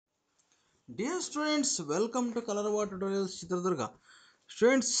Dear students, welcome to Colorado Tutorials Chitradurga.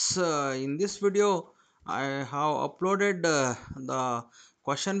 Students, in this video, I have uploaded the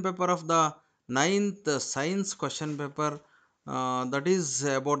question paper of the ninth science question paper. That is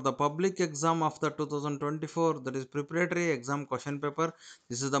about the public exam of the 2024. That is preparatory exam question paper.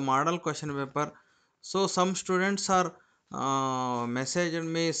 This is the model question paper. So some students are messaged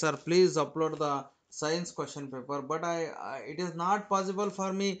me, sir, please upload the science question paper. But it is not possible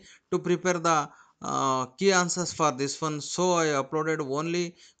for me to prepare the key answers for this one, so I uploaded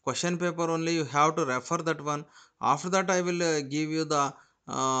only question paper only. You have to refer that one. After that I will give you the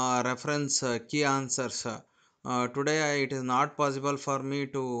reference key answers. Today it is not possible for me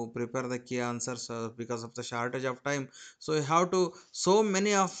to prepare the key answers because of the shortage of time. So you have to, so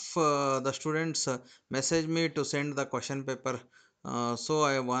many of the students message me to send the question paper. So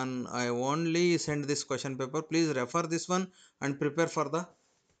I only send this question paper. Please refer this one and prepare for the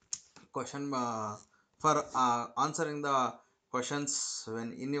question for answering the questions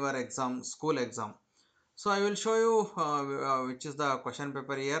when in your exam, school exam. So I will show you which is the question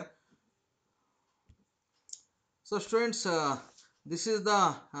paper here. So students, this is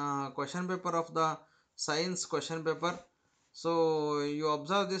the question paper of the science question paper. So you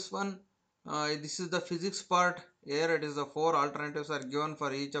observe this one. This is the physics part. Here it is the four alternatives are given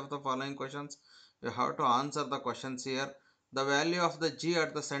for each of the following questions. You have to answer the questions here. The value of the G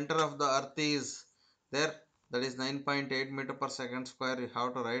at the center of the earth is there. That is 9.8 meter per second square. You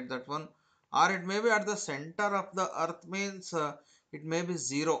have to write that one. Or it may be at the center of the earth means it may be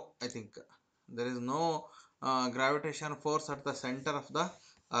zero, I think. There is no gravitation force at the center of the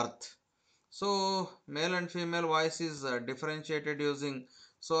earth. So male and female voice is differentiated using.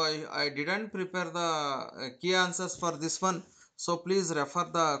 So I didn't prepare the key answers for this one. So please refer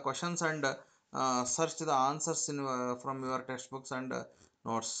the questions and search the answers in from your textbooks and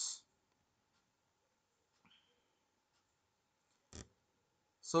notes.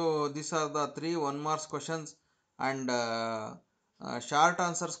 So these are the three 1 marks questions, and short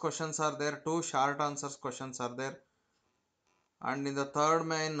answers questions are there. Two short answers questions are there, and in the third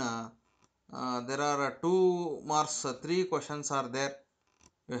main there are 2 marks, three questions are there.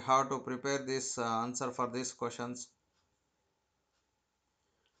 You have to prepare this answer for these questions.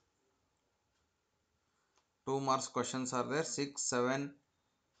 2 marks questions are there, 6, 7,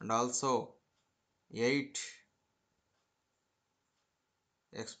 and also 8.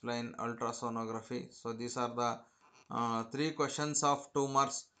 Explain ultrasonography. So these are the three questions of 2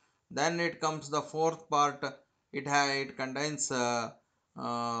 marks. Then it comes the fourth part. It contains 3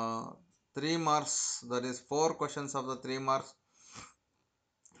 marks. That is 4 questions of the 3 marks.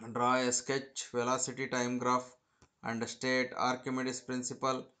 Draw a sketch velocity time graph and state Archimedes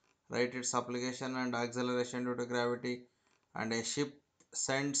principle. Write its application and acceleration due to gravity. And a ship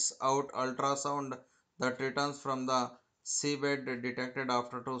sends out ultrasound that returns from the seabed detected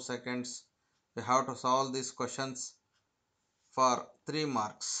after 2 seconds. We have to solve these questions for 3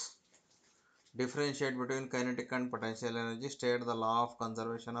 marks. Differentiate between kinetic and potential energy. State the law of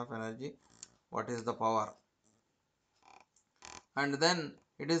conservation of energy. What is the power? And then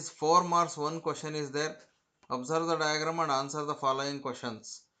it is 4 marks. One question is there. Observe the diagram and answer the following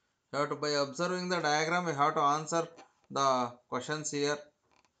questions. You have to, by observing the diagram, you have to answer the questions here.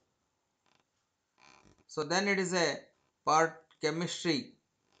 So then it is a part chemistry.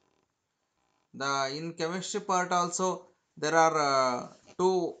 The in chemistry part also there are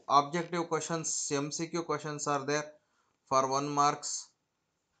two objective questions, MCQ questions are there for 1 marks,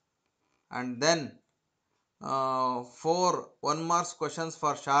 and then four 1 marks questions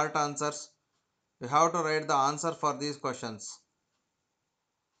for short answers. You have to write the answer for these questions.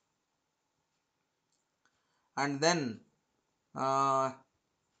 And then uh,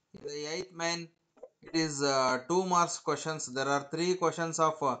 the eighth main, it is 2 marks questions. There are three questions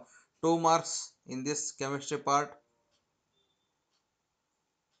of 2 marks in this chemistry part.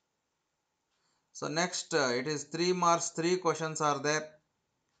 So next it is 3 marks, three questions are there.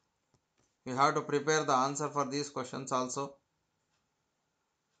 You have to prepare the answer for these questions also.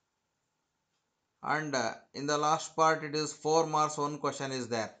 And in the last part it is 4 marks, one question is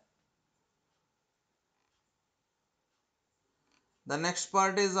there. The next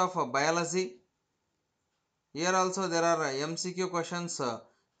part is of biology. Here also there are MCQ questions.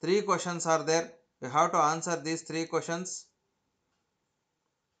 Three questions are there. You have to answer these three questions.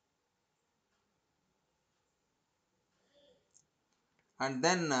 And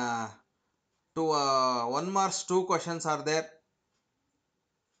then to 1 marks, two questions are there.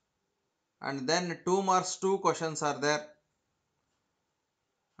 And then 2 marks, two questions are there.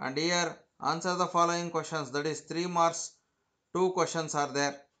 And here answer the following questions. That is 3 marks, two questions are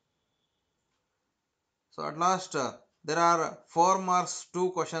there. So at last there are 4 marks,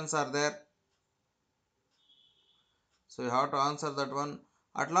 2 questions are there. So you have to answer that one.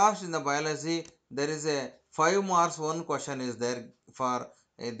 At last in the biology there is a 5 marks, 1 question is there for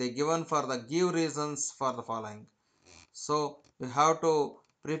they given for the give reasons for the following. So you have to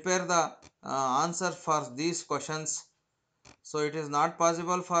prepare the answer for these questions. So it is not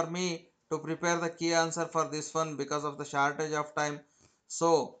possible for me to prepare the key answer for this one because of the shortage of time.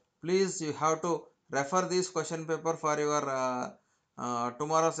 So please you have to refer this question paper for your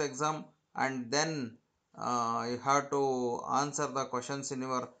tomorrow's exam, and then you have to answer the questions in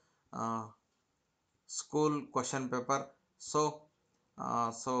your uh, school question paper. So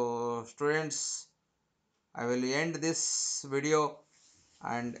students, I will end this video,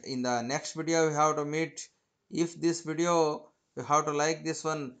 and in the next video we have to meet. If this video you have to like this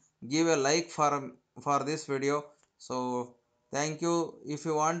one, give a like for this video. So thank you. If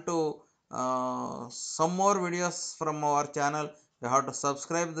you want to some more videos from our channel, you have to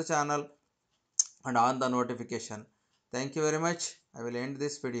subscribe the channel and on the notification. Thank you very much. I will end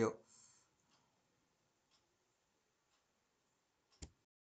this video.